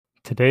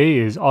Today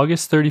is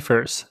August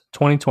 31st,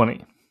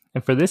 2020,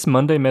 and for this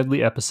Monday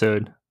Medley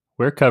episode,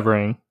 we're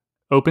covering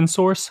open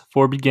source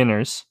for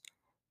beginners,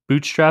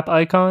 Bootstrap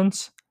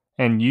icons,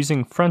 and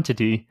using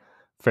Frontity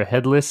for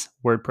headless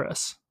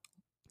WordPress.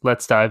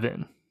 Let's dive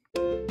in.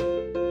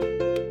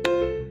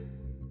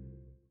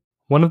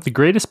 One of the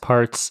greatest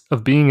parts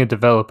of being a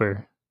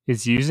developer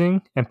is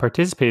using and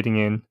participating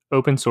in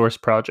open source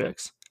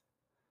projects,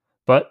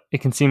 but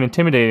it can seem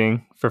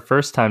intimidating for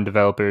first-time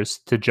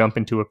developers to jump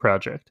into a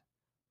project.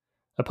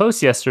 A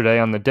post yesterday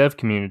on the dev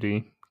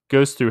community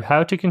goes through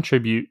how to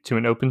contribute to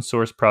an open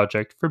source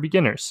project for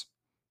beginners.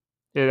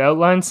 It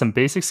outlines some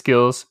basic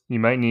skills you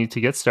might need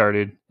to get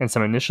started and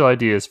some initial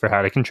ideas for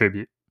how to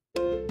contribute.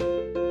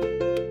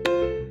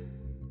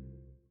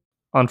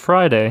 On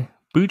Friday,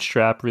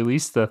 Bootstrap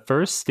released the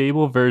first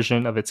stable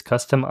version of its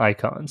custom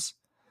icons.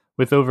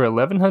 With over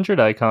 1,100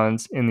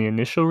 icons in the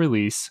initial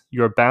release,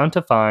 you are bound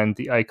to find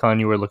the icon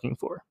you are looking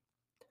for.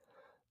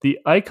 The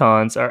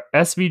icons are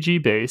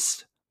SVG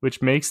based, which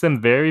makes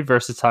them very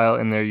versatile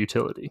in their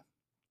utility.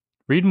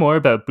 Read more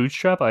about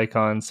Bootstrap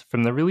icons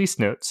from the release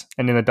notes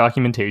and in the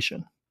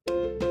documentation.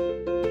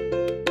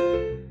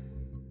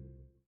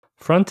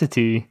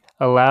 Frontity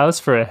allows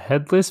for a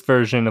headless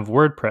version of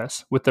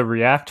WordPress with the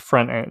React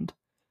front end.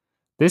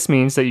 This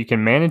means that you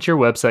can manage your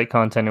website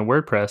content in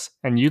WordPress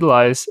and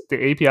utilize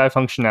the API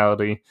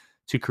functionality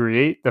to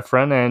create the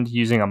front end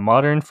using a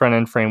modern front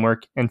end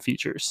framework and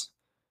features.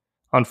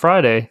 On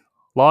Friday,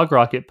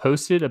 LogRocket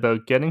posted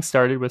about getting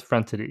started with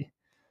Frontity,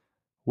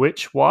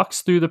 which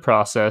walks through the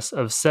process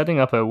of setting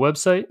up a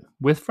website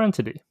with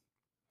Frontity.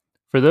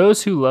 For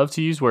those who love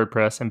to use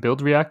WordPress and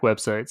build React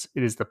websites,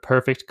 it is the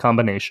perfect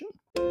combination.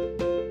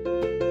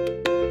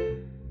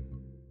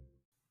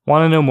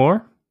 Want to know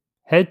more?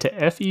 Head to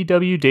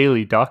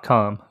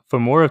fewdaily.com for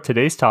more of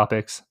today's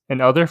topics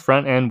and other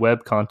front-end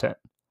web content.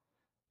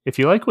 If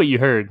you like what you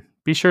heard,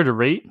 be sure to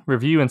rate,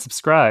 review, and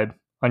subscribe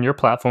on your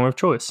platform of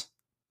choice.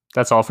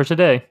 That's all for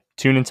today.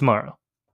 Tune in tomorrow.